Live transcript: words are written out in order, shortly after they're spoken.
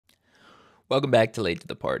Welcome back to Late to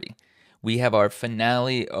the Party. We have our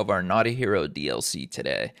finale of our Naughty Hero DLC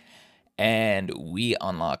today, and we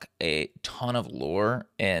unlock a ton of lore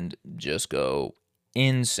and just go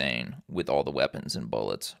insane with all the weapons and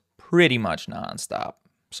bullets, pretty much nonstop.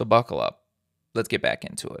 So buckle up. Let's get back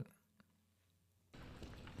into it.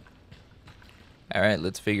 Alright,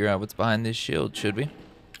 let's figure out what's behind this shield, should we?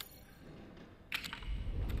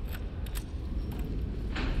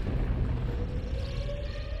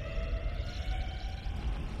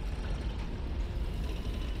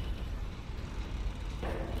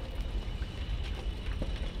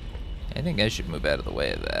 I think I should move out of the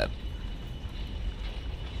way of that.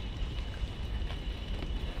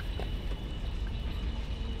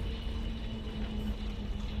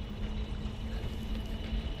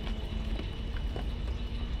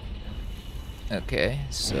 Okay,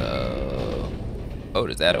 so... Oh,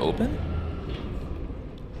 does that open?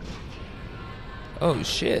 Oh,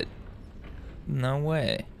 shit. No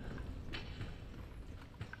way.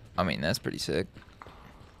 I mean, that's pretty sick.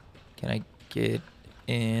 Can I get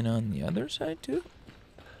in on the other side, too?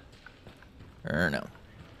 Or no?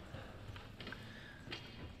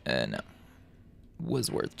 No.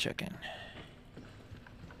 Was worth checking.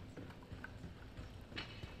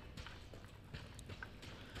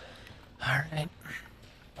 Alright.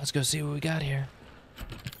 Let's go see what we got here.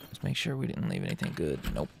 Let's make sure we didn't leave anything good.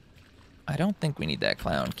 Nope. I don't think we need that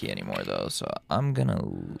clown key anymore, though, so I'm gonna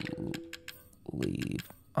leave.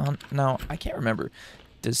 No, I can't remember.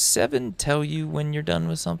 Does 7 tell you when you're done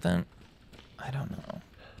with something? I don't know.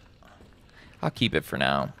 I'll keep it for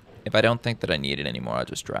now. If I don't think that I need it anymore, I'll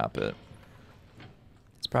just drop it.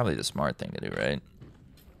 It's probably the smart thing to do, right?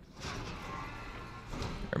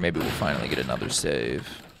 Or maybe we'll finally get another save.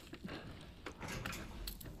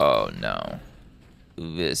 Oh, no.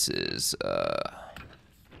 This is,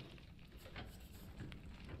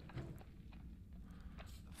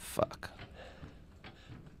 fuck.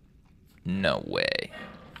 No way.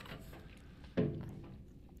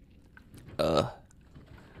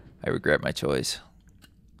 I regret my choice.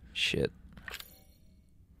 Shit.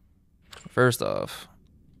 First off,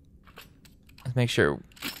 let's make sure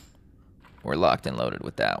we're locked and loaded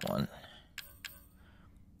with that one.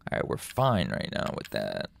 Alright, we're fine right now with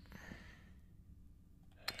that.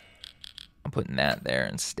 I'm putting that there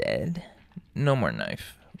instead. No more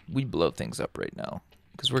knife. We blow things up right now,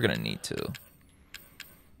 because we're gonna need to.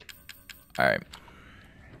 Alright.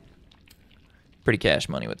 Pretty cash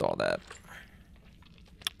money with all that.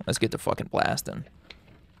 Let's get to fucking blasting.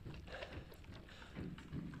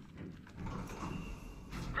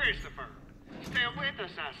 Christopher, still with us,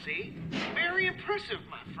 I see. Very impressive,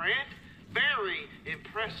 my friend. Very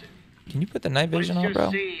impressive. Can you put the night vision on, bro?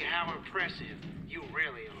 Let's just see how impressive you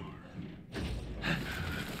really are.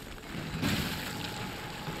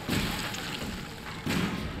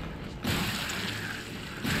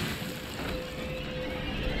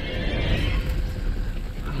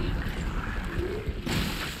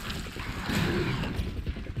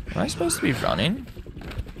 Am I supposed to be running?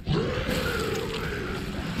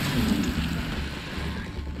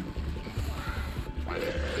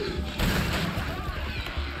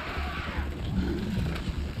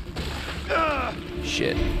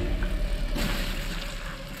 Shit.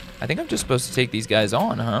 I think I'm just supposed to take these guys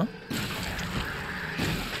on, huh?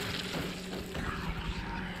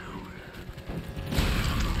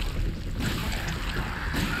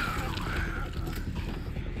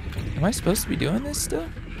 Am I supposed to be doing this still?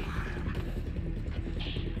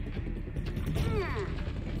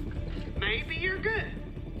 Maybe you're good.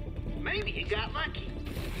 Maybe you got lucky.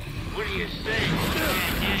 What do you say?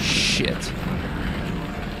 Shit.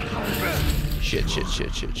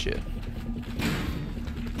 Shit.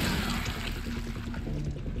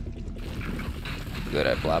 Good,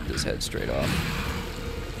 I blopped his head straight off.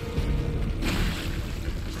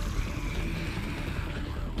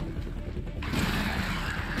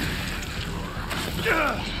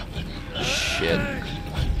 Shit.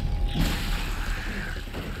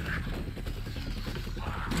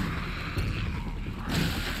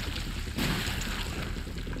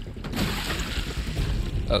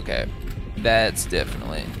 Okay, that's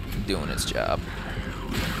definitely doing its job.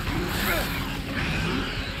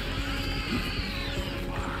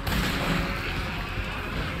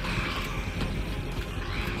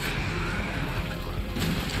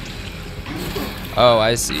 Oh,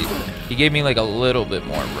 I see. He gave me like a little bit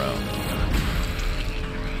more room.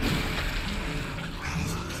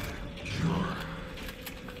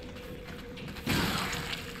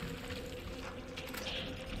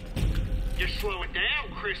 You're slowing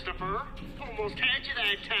down, Christopher. Almost had you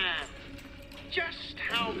that time. Just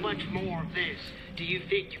how much more of this do you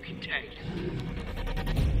think you can take?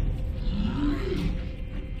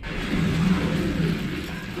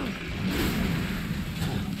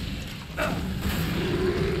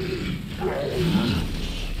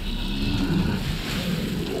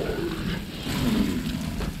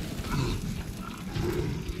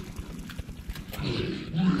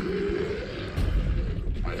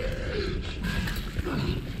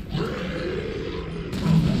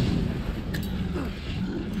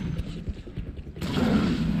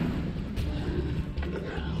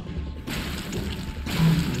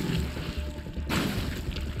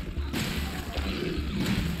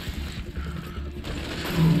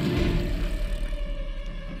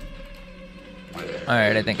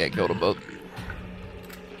 Alright, I think I killed them both.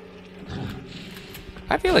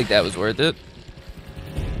 I feel like that was worth it.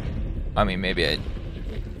 I mean, maybe I...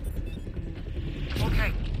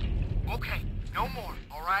 Okay, no more,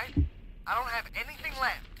 alright? I don't have anything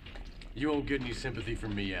left. You won't get any sympathy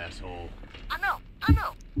from me, asshole. I know.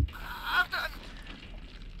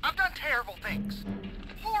 I've done terrible things.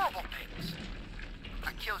 Horrible things.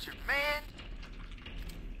 I killed your man.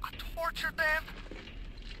 I tortured them.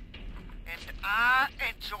 And I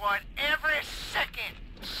enjoyed every second,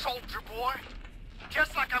 soldier boy.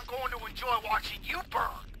 Just like I'm going to enjoy watching you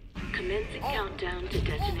burn. Commencing countdown to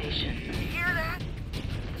detonation. You hear that?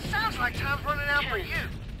 Sounds like time's running out for 10. you.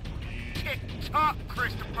 Tick-tock,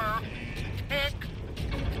 Christopher.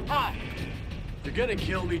 Tick-tock. If you're gonna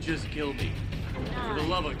kill me, just kill me. For the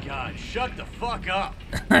love of God, shut the fuck up!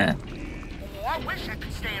 Oh, I wish I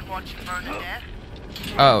could stay and watch you burn to death.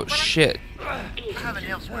 Oh, shit. I have an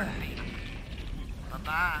elsewhere to be.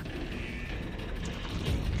 Bye-bye.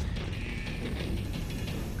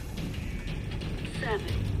 Seven.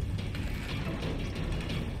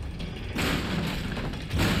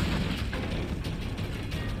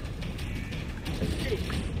 Six.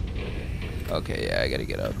 Okay, yeah, I gotta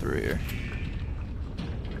get out through here.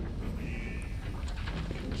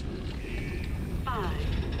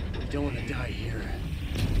 5. Don't wanna die here.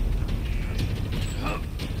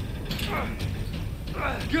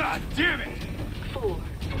 God damn it! 4.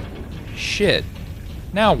 Shit.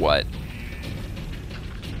 Now what?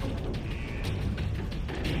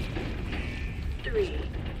 3.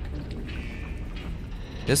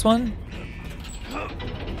 This one?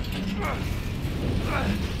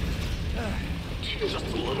 2. Just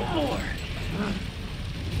a little more.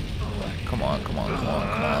 Come on, come on, come on,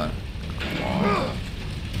 come on. Come on.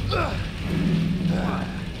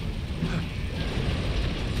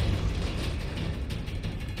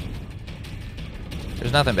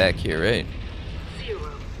 There's nothing back here, right?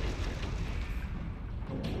 0.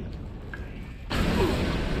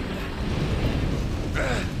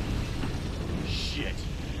 Shit.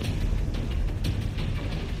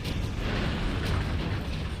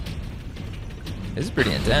 This is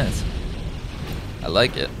pretty intense. I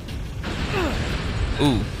like it.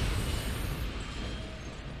 Ooh.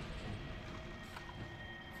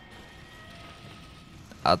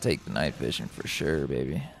 I'll take the night vision for sure,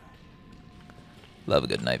 baby. Love a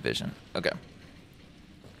good night vision. Okay.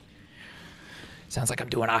 Sounds like I'm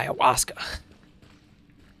doing ayahuasca.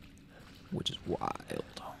 Which is wild.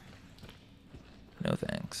 No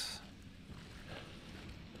thanks.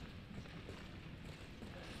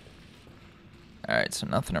 Alright, so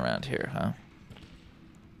nothing around here, huh?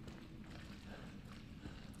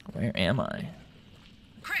 Where am I?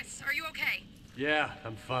 Chris, are you okay? Yeah,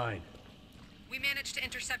 I'm fine. We managed to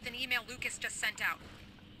intercept an email Lucas just sent out.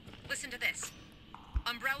 Listen to this.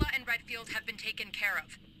 Umbrella and Redfield have been taken care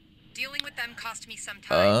of. Dealing with them cost me some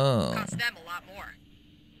time. Oh. Cost them a lot more.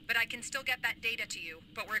 But I can still get that data to you,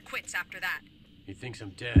 but we're quits after that. He thinks I'm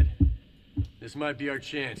dead. This might be our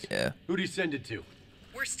chance. Yeah. Who'd he send it to?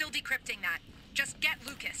 We're still decrypting that. Just get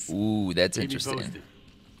Lucas. Ooh, that's Keep me interesting. posted.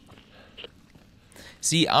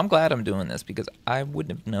 See, I'm glad I'm doing this because I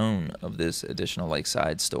wouldn't have known of this additional like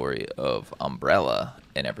side story of Umbrella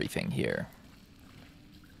and everything here.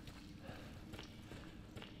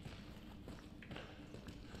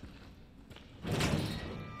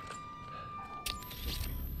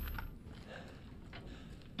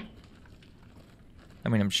 I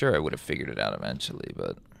mean, I'm sure I would have figured it out eventually,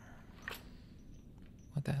 but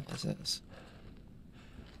what the hell is this?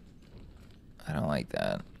 I don't like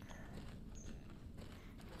that.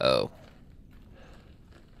 Oh.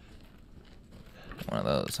 One of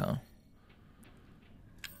those, huh?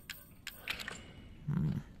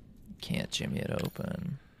 Can't jimmy it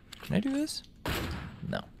open. Can I do this?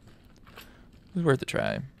 No. It was worth a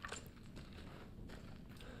try.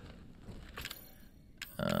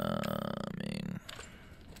 I mean...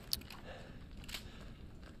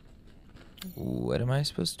 What am I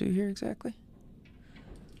supposed to do here exactly?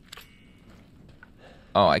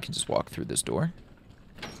 Oh, I can just walk through this door.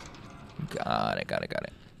 Got it, got it, got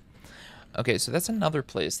it. Okay, so that's another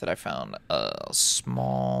place that I found a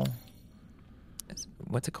small...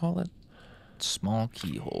 What's it called? Small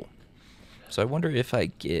keyhole. So I wonder if I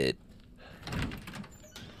get...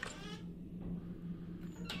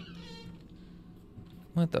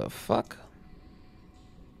 What the fuck?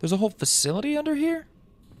 There's a whole facility under here?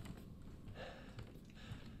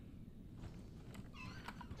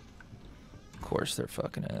 Of course there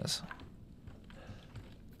fucking is.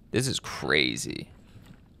 This is crazy.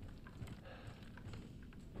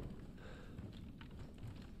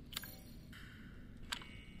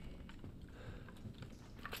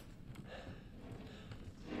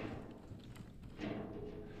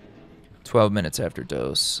 "12 minutes after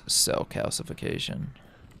dose, cell calcification.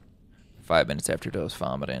 5 minutes after dose,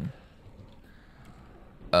 vomiting."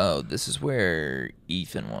 Oh, this is where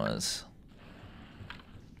Ethan was.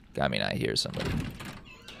 I mean, I hear somebody.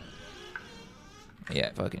 Yeah,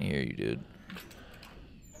 I fucking hear you, dude.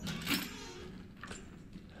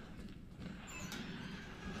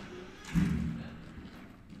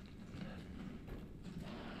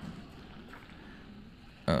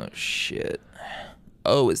 Oh, shit.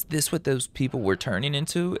 Oh, is this what those people were turning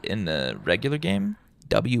into in the regular game?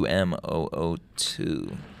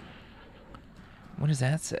 WM002. What does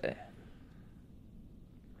that say?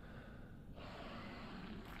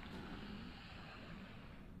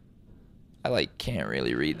 I, like, can't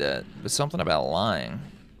really read that. But something about lying.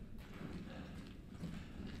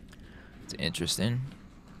 It's interesting.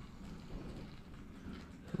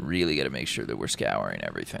 Really gotta make sure that we're scouring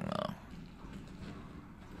everything, though.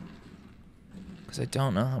 Because I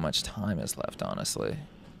don't know how much time is left, honestly.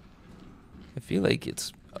 I feel like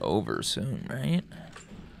it's over soon, right?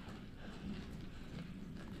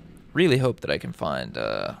 Really hope that I can find,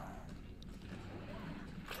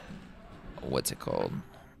 what's it called?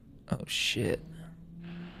 Oh, shit.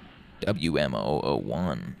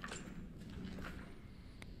 WM001.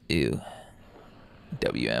 Ew.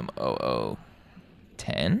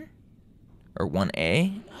 WM0010? Or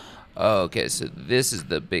 1A? Oh, okay, so this is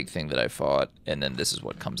the big thing that I fought, and then this is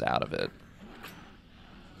what comes out of it.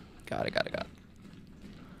 Got it, got it, got it.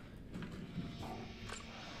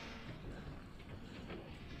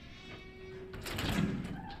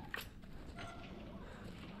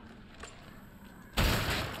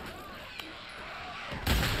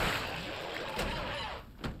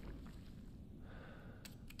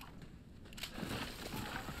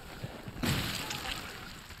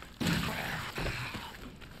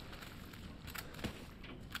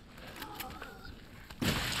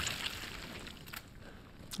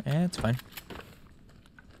 Yeah, it's fine.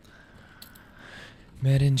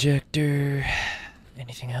 Med injector.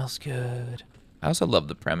 Anything else good? I also love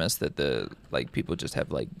the premise that the people just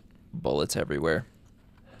have bullets everywhere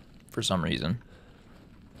for some reason.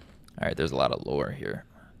 All right, there's a lot of lore here.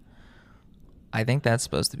 I think that's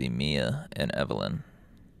supposed to be Mia and Evelyn.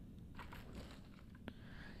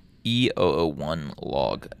 E001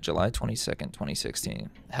 log, July 22nd, 2016.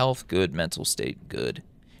 Health good, mental state good.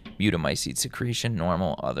 Mutamycete secretion,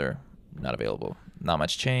 normal, other, not available. Not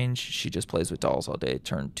much change. She just plays with dolls all day.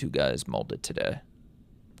 Turned 2 guys molded today.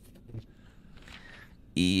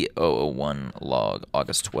 E001 log,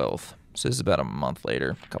 August 12th. So this is about a month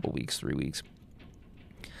later, a couple weeks, 3 weeks.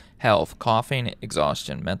 Health, coughing,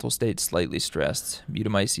 exhaustion, mental state slightly stressed.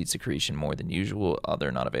 Mutamycete secretion more than usual,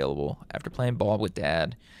 other not available. After playing ball with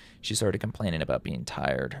dad, she started complaining about being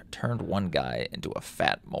tired. Turned 1 guy into a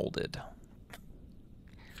fat molded.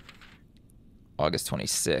 August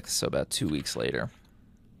 26th, so about 2 weeks later.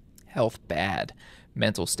 Health bad.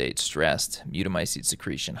 Mental state stressed. Mutamycete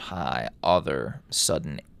secretion high. Other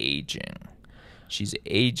sudden aging. She's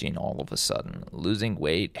aging all of a sudden. Losing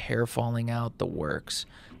weight, hair falling out, the works.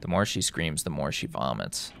 The more she screams, the more she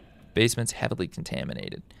vomits. Basement's heavily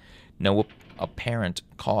contaminated. No apparent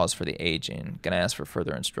cause for the aging. Gonna ask for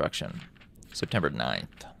further instruction. September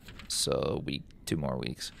 9th, so 2 more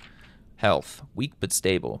weeks. Health, weak but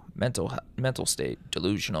stable. Mental state,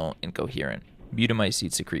 delusional, incoherent.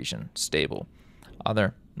 Mutamycete secretion, stable.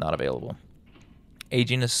 Other, not available.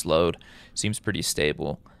 Aging is slowed, seems pretty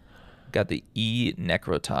stable. Got the E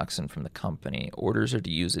necrotoxin from the company. Orders her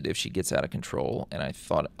to use it if she gets out of control, and I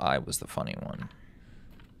thought I was the funny one.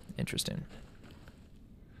 Interesting.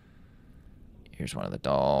 Here's one of the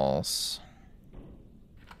dolls.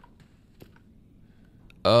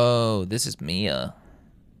 Oh, this is Mia.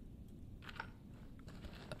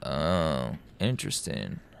 Oh,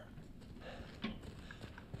 interesting.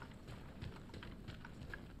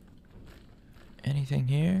 Anything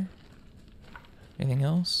here? Anything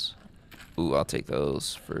else? Ooh, I'll take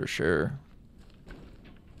those for sure.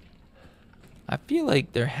 I feel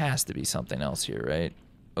like there has to be something else here, right?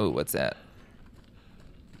 Oh, what's that?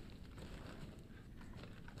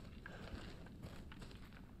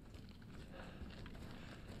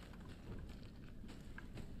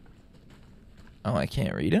 Oh, I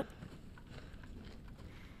can't read it?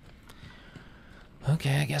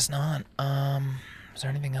 Okay, I guess not. Is there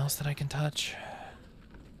anything else that I can touch?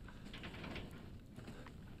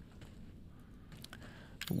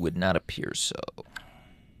 Would not appear so.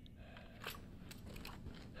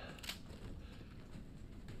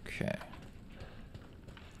 Okay.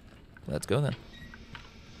 Let's go then.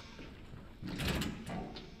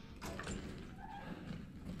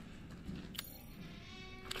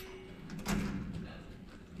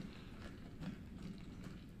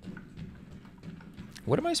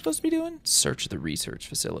 What am I supposed to be doing? Search the research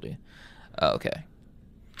facility. Oh, okay.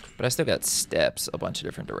 But I still got steps a bunch of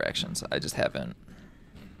different directions. I just haven't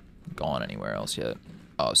gone anywhere else yet.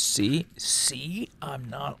 Oh, see? See? I'm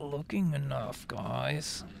not looking enough,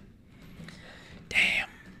 guys. Damn.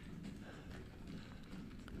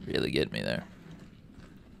 Really get me there.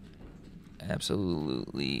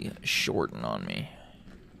 Absolutely shorting on me.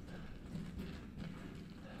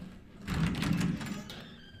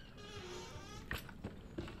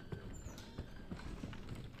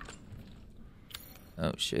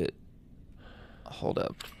 Oh, shit. Hold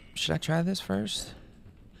up. Should I try this first?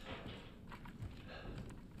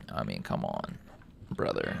 I mean, come on,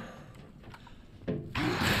 brother.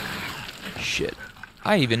 Shit.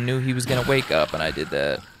 I even knew he was gonna wake up and I did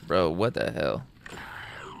that. Bro, what the hell?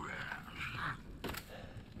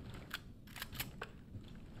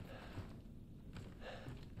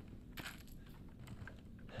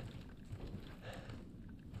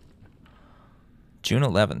 June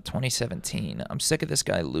 11th, 2017. I'm sick of this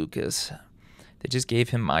guy, Lucas. They just gave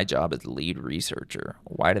him my job as lead researcher.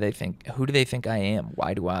 Who do they think I am?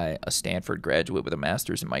 Why do I, a Stanford graduate with a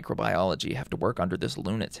master's in microbiology, have to work under this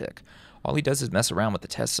lunatic? All he does is mess around with the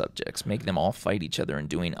test subjects, make them all fight each other and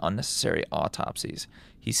doing unnecessary autopsies.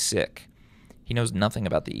 He's sick. He knows nothing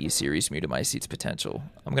about the E-series mutamycete's potential.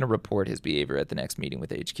 I'm going to report his behavior at the next meeting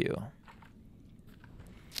with HQ.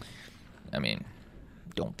 I mean,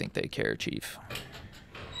 don't think they care, Chief.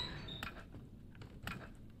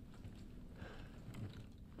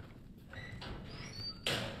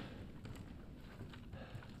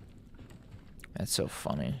 That's so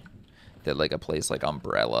funny that like a place like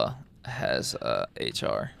Umbrella has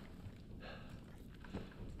HR.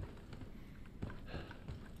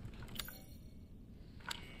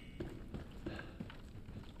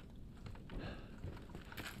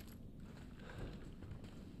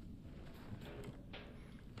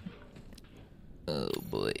 Oh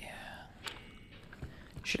boy.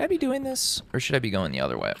 Should I be doing this or should I be going the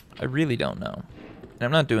other way? I really don't know. And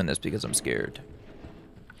I'm not doing this because I'm scared.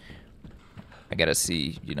 I gotta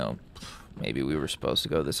see, you know, maybe we were supposed to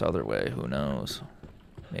go this other way. Who knows?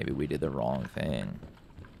 Maybe we did the wrong thing.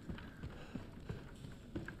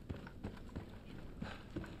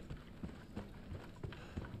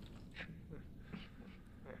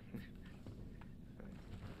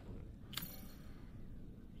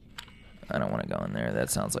 I don't want to go in there. That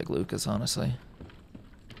sounds like Lucas, honestly.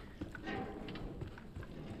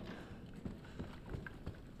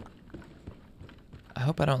 I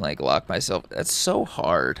hope I don't like lock myself. That's so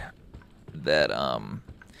hard that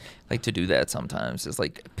like to do that sometimes. Is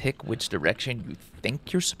like pick which direction you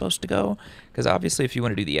think you're supposed to go, because obviously if you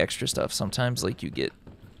want to do the extra stuff, sometimes like you get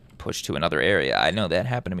pushed to another area. I know that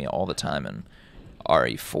happened to me all the time in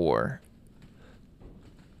RE4.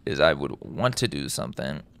 Is I would want to do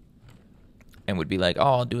something and would be like,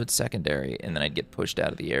 oh, I'll do it secondary, and then I'd get pushed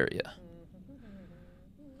out of the area.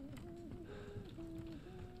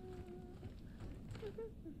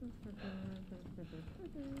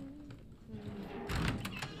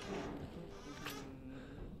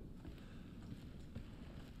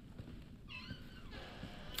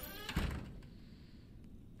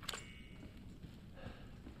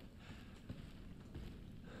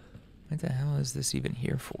 What the hell is this even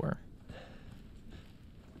here for?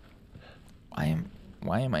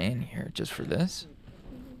 Why am I in here? Just for this?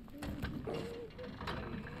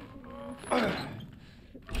 Oh,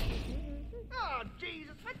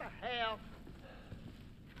 Jesus, what the hell?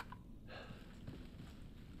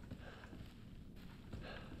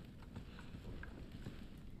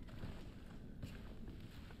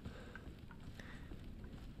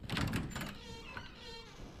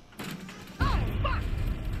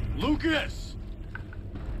 Lucas!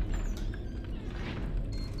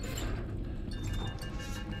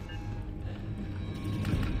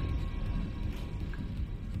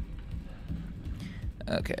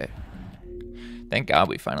 Okay. Thank God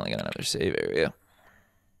we finally got another save area.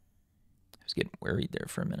 I was getting worried there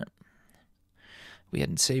for a minute. We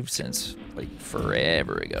hadn't saved since, like,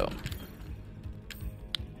 forever ago.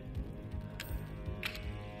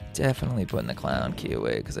 Definitely putting the clown key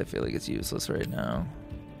away because I feel like it's useless right now.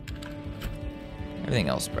 Everything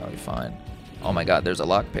else is probably fine. Oh my God, there's a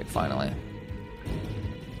lockpick finally.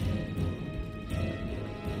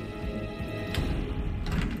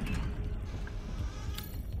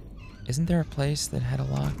 Isn't there a place that had a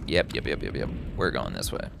lock? Yep. We're going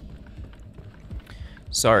this way.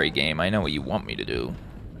 Sorry, game. I know what you want me to do.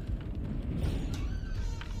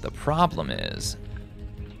 The problem is...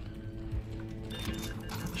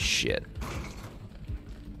 Shit.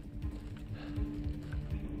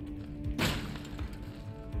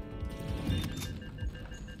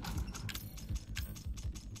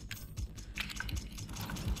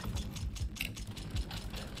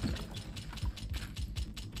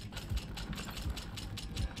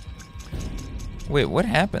 Wait, what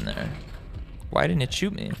happened there? Why didn't it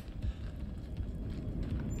shoot me?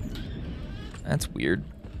 That's weird.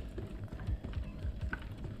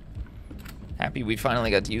 Happy we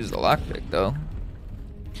finally got to use the lockpick, though.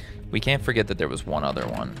 We can't forget that there was one other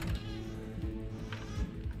one.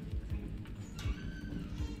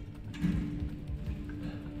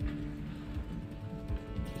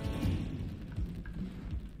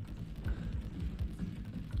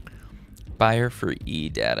 Buyer for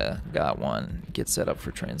E-data. Got one. Get set up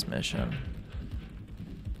for transmission.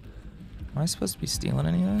 Am I supposed to be stealing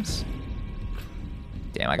any of this?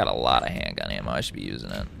 Damn, I got a lot of handgun ammo. I should be using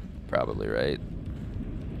it. Probably, right?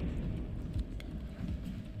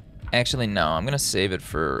 Actually, no. I'm going to save it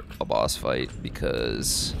for a boss fight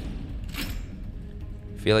because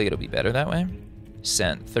I feel like it'll be better that way.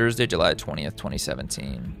 Sent. Thursday, July 20th,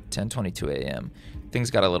 2017. 10:22 a.m. Things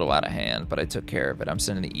got a little out of hand, but I took care of it. I'm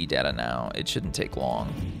sending the E-data now. It shouldn't take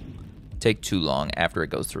long. Take too long. After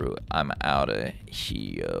it goes through, I'm out of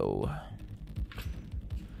here.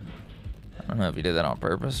 I don't know if you did that on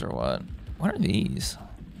purpose or what. What are these?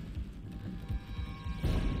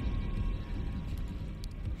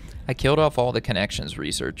 I killed off all the connections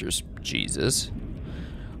researchers. Jesus.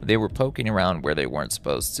 They were poking around where they weren't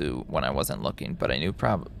supposed to when I wasn't looking, but I knew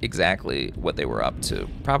exactly what they were up to.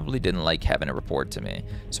 Probably didn't like having to report to me,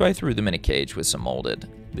 so I threw them in a cage with some molded.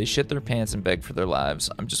 They shit their pants and begged for their lives.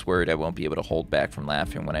 I'm just worried I won't be able to hold back from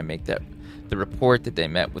laughing when I make the report that they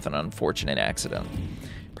met with an unfortunate accident.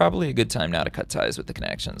 Probably a good time now to cut ties with the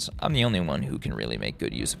connections. I'm the only one who can really make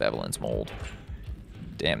good use of Evelyn's mold.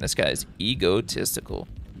 Damn, this guy's egotistical.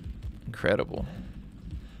 Incredible.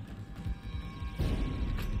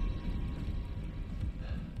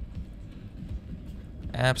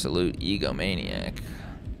 Absolute egomaniac.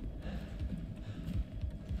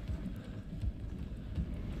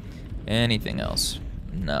 Anything else?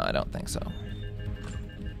 No, I don't think so.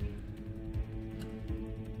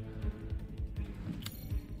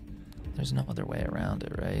 There's no other way around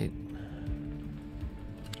it, right?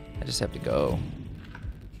 I just have to go.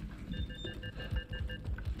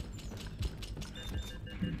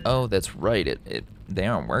 Oh, that's right. They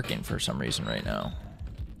aren't working for some reason right now.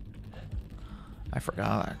 I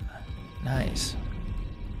forgot. Nice.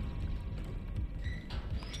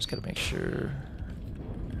 Just gotta make sure.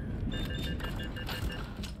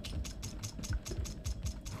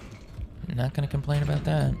 Not gonna complain about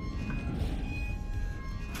that.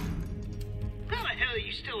 How the hell are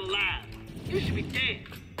you still alive? You should be dead.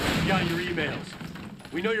 We got your emails.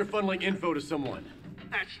 We know you're funneling info to someone.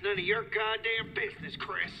 That's none of your goddamn business,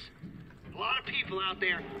 Chris. A lot of people out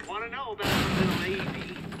there want to know about our little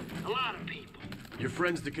AV. A lot of people. Your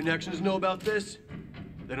friends, the connections, know about this?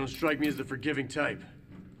 They don't strike me as the forgiving type.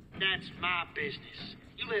 That's my business.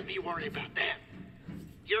 You let me worry about that.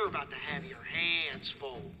 You're about to have your hands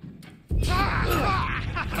full.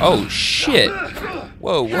 Oh, shit.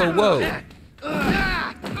 Whoa, whoa, whoa.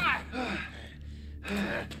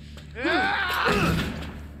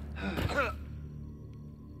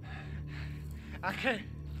 I can't.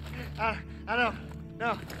 I don't.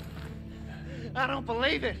 No. I don't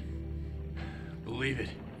believe it. Believe it.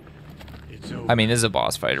 It's over. I mean, this is a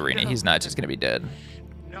boss fight arena. He's not just gonna be dead.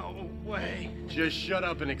 No way. Just shut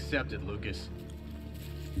up and accept it, Lucas.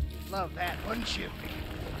 Love that, wouldn't you?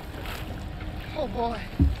 Oh boy.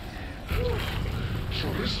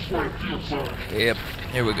 Yep,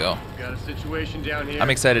 here we go. Got a situation down here. I'm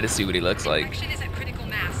excited to see what he looks like. Infection is at critical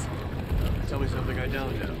mass. Tell me something I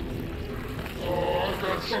don't know. Oh, I've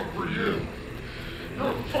got something for you.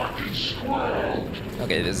 You're fucking squirrel.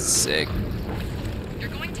 Okay, this is sick. You're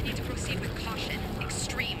going to need to proceed with caution.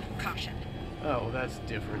 Extreme caution. Oh, that's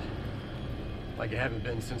different. Like I haven't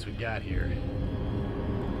been since we got here.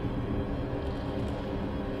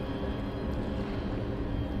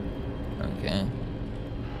 Okay.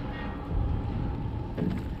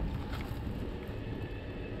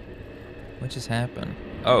 What just happened?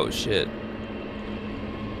 Oh, shit.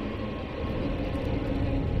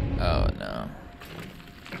 Oh, no.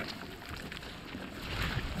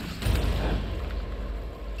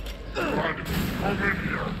 Come in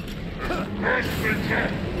here. Pass things up.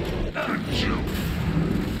 Didn't you?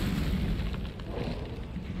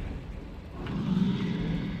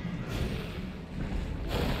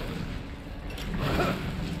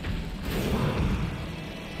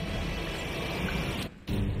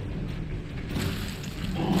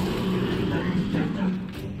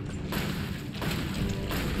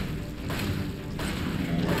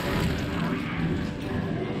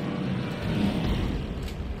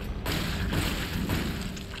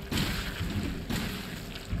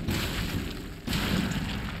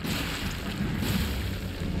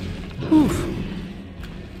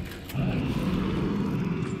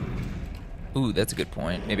 Ooh, that's a good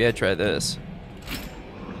point. Maybe I'd try this.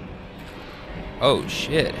 Oh,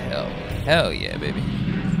 shit. Hell yeah, baby.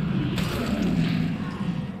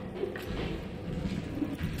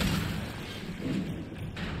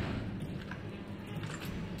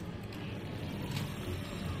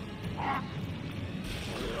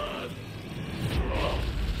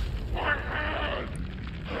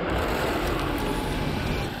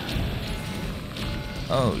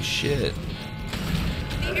 Oh, shit.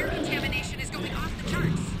 The air contamination is going off the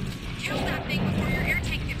charts. Kill that thing before your air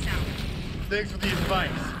tank gives out. Thanks for the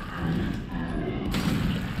advice.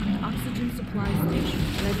 Oxygen supply station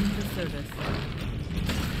ready for service.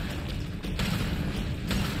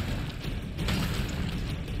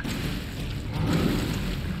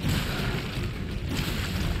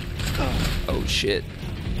 Oh, shit.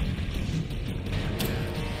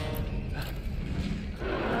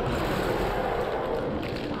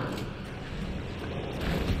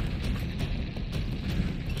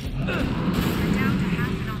 Down to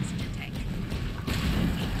half an oxygen tank.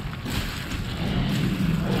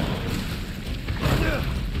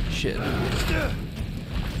 Shit.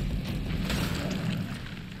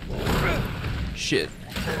 Shit.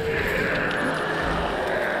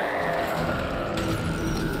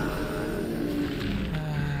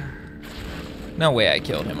 No way I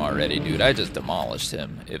killed him already, dude. I just demolished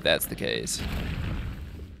him, if that's the case.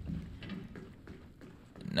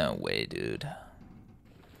 No way, dude.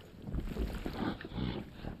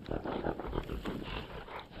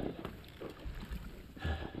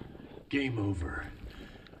 Game over.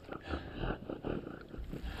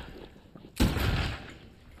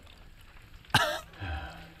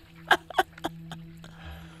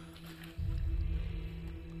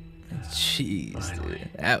 Jeez, dude.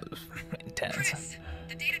 That was intense. Chris,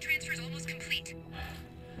 the data transfer is almost complete.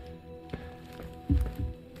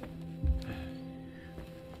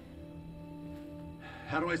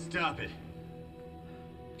 How do I stop it?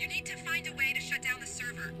 You need to find a way to shut down the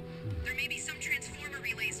server. There may be some transformer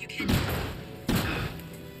relays you can...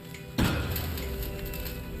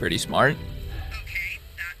 Pretty smart. Okay,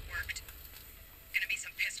 that worked. Gonna be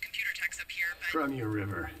some pissed computer techs up here, but From your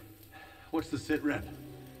river. What's the sit rep?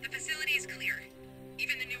 the facility is clear.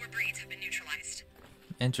 Even the newer breeds have been neutralized.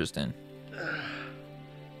 Interesting. Then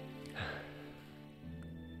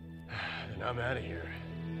I'm out of here.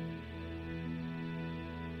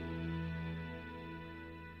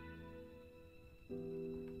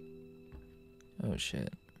 Oh,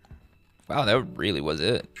 shit. Wow, that really was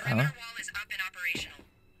it, Perimeter huh? wall is up and operational.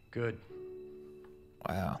 Good.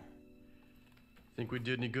 Wow. Think we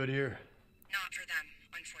did any good here? Not for them,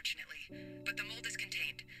 unfortunately. But the mold is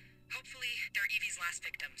contained. Hopefully, they're Evie's last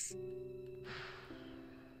victims.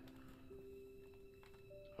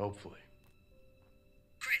 Hopefully.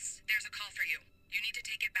 Chris, there's a call for you. You need to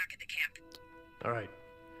take it back at the camp. All right.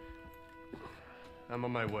 I'm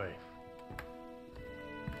on my way.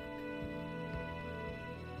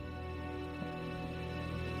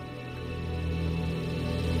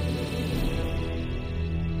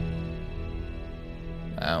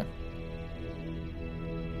 Wow.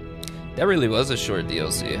 That really was a short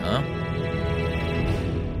DLC, huh?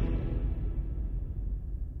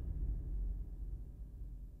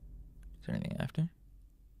 Is there anything after?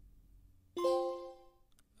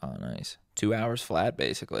 Oh, nice. 2 hours flat,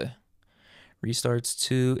 basically. Restarts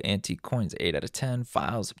 2, antique coins 8 out of 10,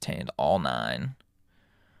 files obtained all 9.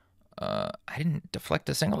 I didn't deflect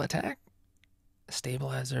a single attack.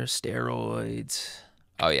 Stabilizer, steroids.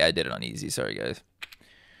 Oh yeah, I did it on easy. Sorry, guys.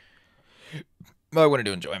 I wanted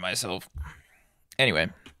to enjoy myself. Anyway.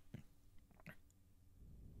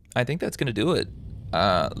 I think that's gonna do it.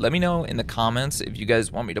 Let me know in the comments if you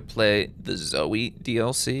guys want me to play the Zoe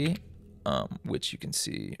DLC, which you can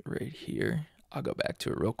see right here. I'll go back to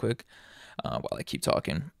it real quick while I keep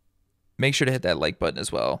talking. Make sure to hit that like button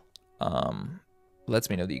as well. Lets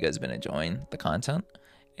me know that you guys have been enjoying the content.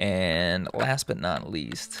 And last but not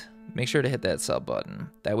least, make sure to hit that sub button.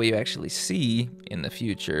 That way you actually see in the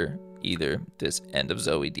future either this End of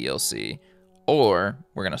Zoe DLC or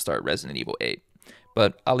we're going to start Resident Evil 8.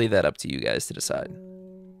 But I'll leave that up to you guys to decide.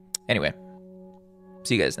 Anyway,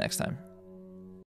 see you guys next time.